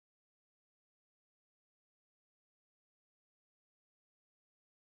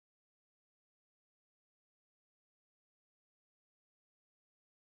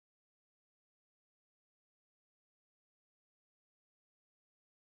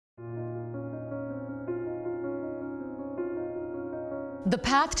The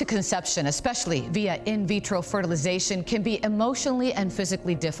path to conception, especially via in vitro fertilization, can be emotionally and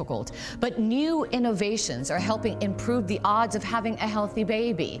physically difficult. But new innovations are helping improve the odds of having a healthy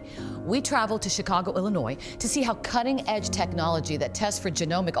baby. We traveled to Chicago, Illinois, to see how cutting-edge technology that tests for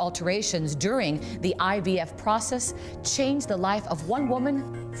genomic alterations during the IVF process changed the life of one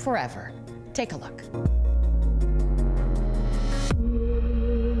woman forever. Take a look.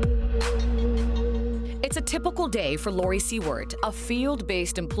 It's a typical day for Laurie Seiwert, a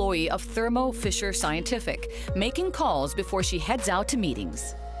field-based employee of Thermo Scientific, making calls before she heads out to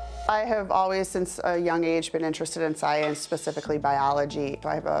meetings. I have always, since a young age, been interested in science, specifically biology.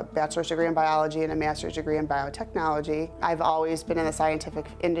 I have a bachelor's degree in biology and a master's degree in biotechnology. I've always been in the scientific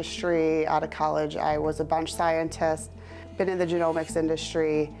industry. Out of college, I was a bench scientist, been in the genomics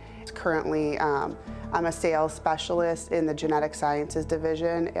industry. Currently, I'm a sales specialist in the genetic sciences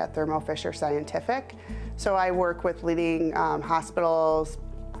division at Thermo Scientific. So I work with leading hospitals,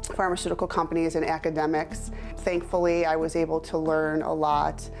 pharmaceutical companies, and academics. Thankfully, I was able to learn a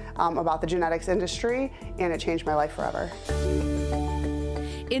lot about the genetics industry, and it changed my life forever.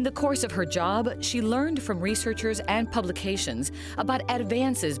 In the course of her job, she learned from researchers and publications about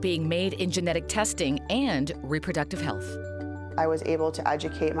advances being made in genetic testing and reproductive health. I was able to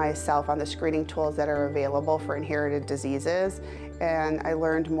educate myself on the screening tools that are available for inherited diseases, and I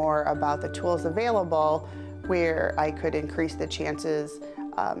learned more about the tools available where I could increase the chances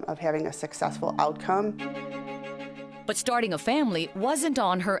of having a successful outcome. But starting a family wasn't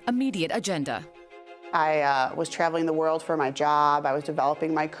on her immediate agenda. I was traveling the world for my job, I was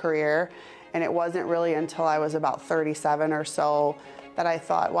developing my career, and it wasn't really until I was about 37 or so that I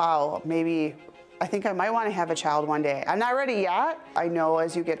thought, wow, maybe I think I might want to have a child one day. I'm not ready yet. I know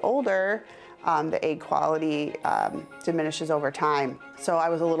as you get older, the egg quality diminishes over time. So I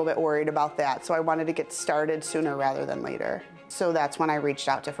was a little bit worried about that. So I wanted to get started sooner rather than later. So that's when I reached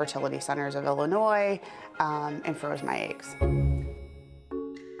out to fertility centers of Illinois and froze my eggs.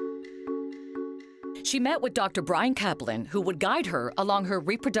 She met with Dr. Kaplan, who would guide her along her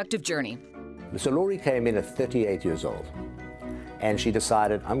reproductive journey. So Laurie came in at 38 years old, and she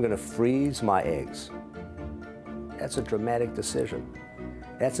decided, I'm going to freeze my eggs. That's a dramatic decision.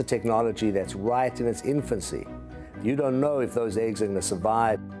 That's a technology that's right in its infancy. You don't know if those eggs are going to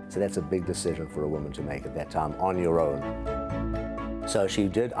survive, so that's a big decision for a woman to make at that time on your own. So she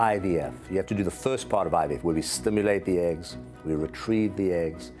did IVF. You have to do the first part of IVF, where we stimulate the eggs, we retrieve the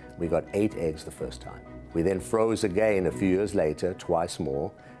eggs. We got 8 eggs the first time. We then froze again a few years later, twice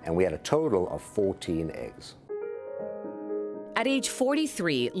more, and we had a total of 14 eggs. At age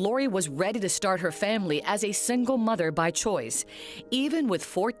 43, Laurie was ready to start her family as a single mother by choice. Even with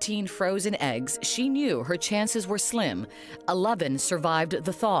 14 frozen eggs, she knew her chances were slim. 11 survived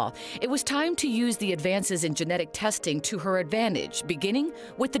the thaw. It was time to use the advances in genetic testing to her advantage, beginning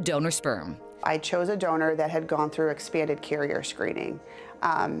with the donor sperm. I chose a donor that had gone through expanded carrier screening.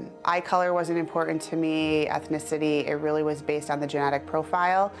 Eye color wasn't important to me, ethnicity, it really was based on the genetic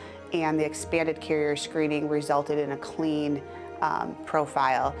profile, and the expanded carrier screening resulted in a clean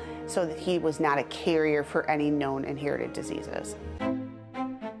profile so that he was not a carrier for any known inherited diseases.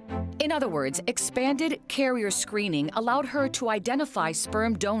 In other words, expanded carrier screening allowed her to identify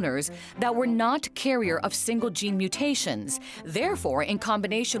sperm donors that were not carrier of single gene mutations, therefore, in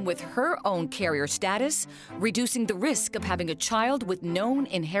combination with her own carrier status, reducing the risk of having a child with known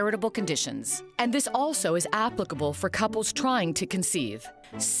inheritable conditions. And this also is applicable for couples trying to conceive.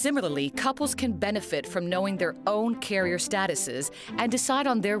 Similarly, couples can benefit from knowing their own carrier statuses and decide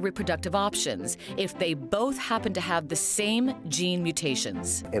on their reproductive options if they both happen to have the same gene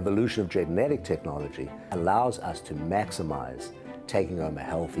mutations. Evolution of genetic technology allows us to maximize taking home a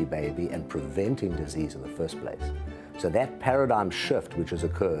healthy baby and preventing disease in the first place. So that paradigm shift which has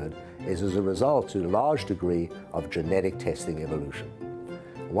occurred is as a result to a large degree of genetic testing evolution.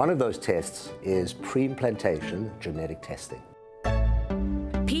 One of those tests is pre-implantation genetic testing.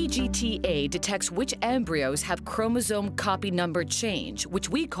 PGTA detects which embryos have chromosome copy number change, which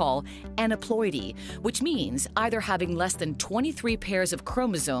we call aneuploidy, which means either having less than 23 pairs of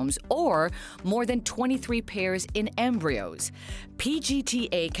chromosomes or more than 23 pairs in embryos.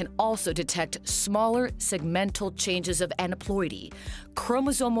 PGTA can also detect smaller segmental changes of aneuploidy.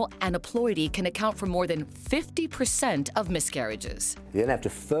 Chromosomal aneuploidy can account for more than 50% of miscarriages. You then have to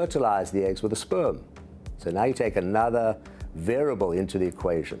fertilize the eggs with a sperm. So now you take another variable into the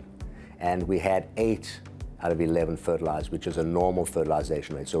equation, and we had 8 out of 11 fertilized, which is a normal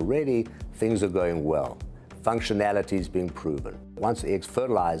fertilization rate. So already things are going well. Functionality is being proven. Once the egg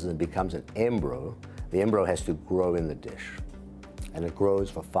fertilizes and becomes an embryo, the embryo has to grow in the dish, and it grows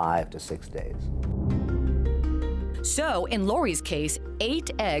for 5 to 6 days. So, in Laurie's case,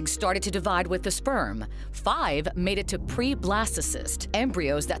 8 eggs started to divide with the sperm. 5 made it to pre-blastocyst,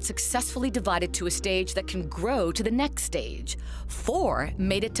 embryos that successfully divided to a stage that can grow to the next stage. 4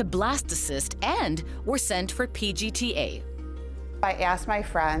 made it to blastocyst and were sent for PGTA. I asked my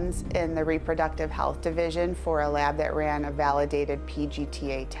friends in the reproductive health division for a lab that ran a validated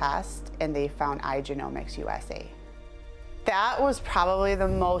PGTA test, and they found iGenomics USA. That was probably the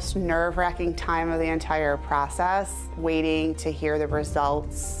most nerve-wracking time of the entire process, waiting to hear the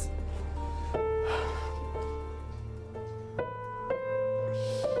results.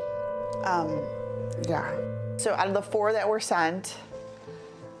 Yeah. So out of the 4 that were sent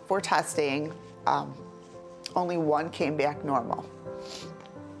for testing, only 1 came back normal.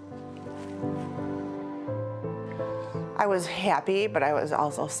 I was happy, but I was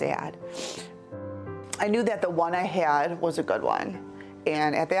also sad. I knew that the one I had was a good one.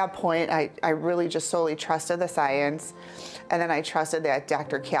 And at that point, I really just solely trusted the science. And then I trusted that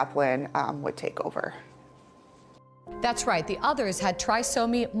Dr. Kaplan would take over. That's right. The others had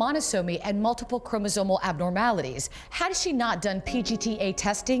trisomy, monosomy, and multiple chromosomal abnormalities. Had she not done PGTA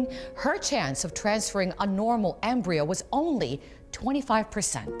testing, her chance of transferring a normal embryo was only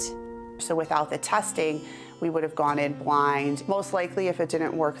 25%. So without the testing, we would have gone in blind. Most likely, if it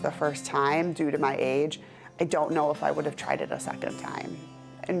didn't work the first time due to my age, I don't know if I would have tried it a second time.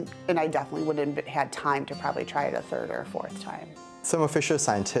 And I definitely wouldn't have had time to probably try it a 3rd or 4th time. Thermo Fisher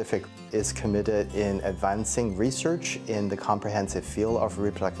Scientific is committed in advancing research in the comprehensive field of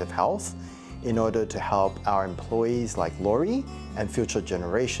reproductive health in order to help our employees like Laurie and future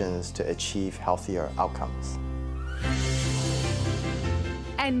generations to achieve healthier outcomes.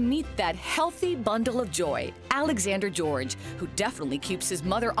 And meet that healthy bundle of joy, Alexander George, who definitely keeps his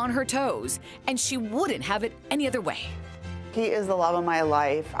mother on her toes, and she wouldn't have it any other way. He is the love of my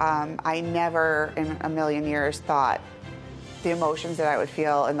life. I never in a million years thought the emotions that I would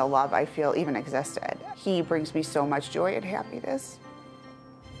feel and the love I feel even existed. He brings me so much joy and happiness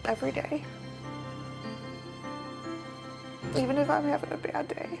every day, even if I'm having a bad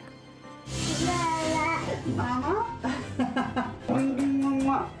day. Mama?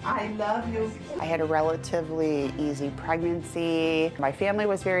 I love you. I had a relatively easy pregnancy. My family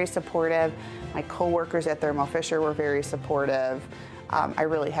was very supportive. My coworkers at Thermo Fisher were very supportive. I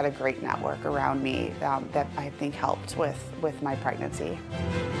really had a great network around me that I think helped with my pregnancy.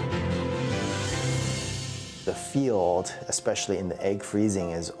 The field, especially in the egg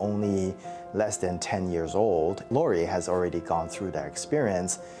freezing, is only less than 10 years old. Laurie has already gone through that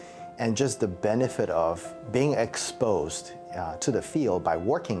experience, and just the benefit of being exposed to the field by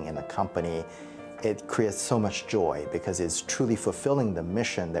working in a company, it creates so much joy because it's truly fulfilling the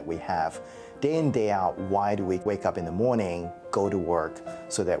mission that we have. Day in, day out, why do we wake up in the morning, go to work,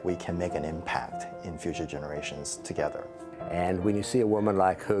 so that we can make an impact in future generations together? And when you see a woman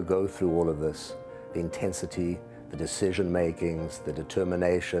like her go through all of this, the intensity, the decision makings, the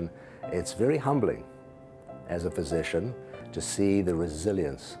determination, it's very humbling as a physician to see the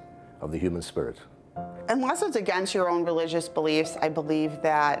resilience of the human spirit. Unless it's against your own religious beliefs, I believe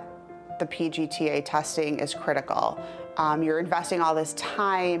that the PGTA testing is critical. You're investing all this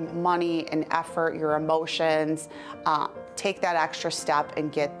time, money, and effort, your emotions. Take that extra step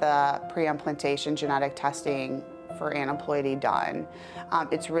and get the pre-implantation genetic testing for aneuploidy done.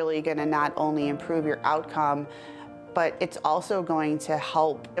 It's really going to not only improve your outcome, but it's also going to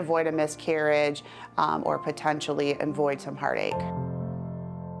help avoid a miscarriage or potentially avoid some heartache.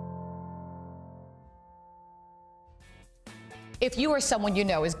 If you or someone you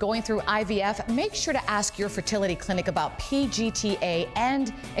know is going through IVF, make sure to ask your fertility clinic about PGTA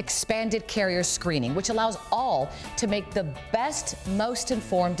and expanded carrier screening, which allows all to make the best, most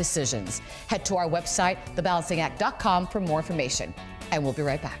informed decisions. Head to our website, thebalancingAct.com, for more information. And we'll be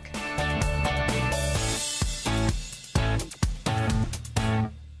right back.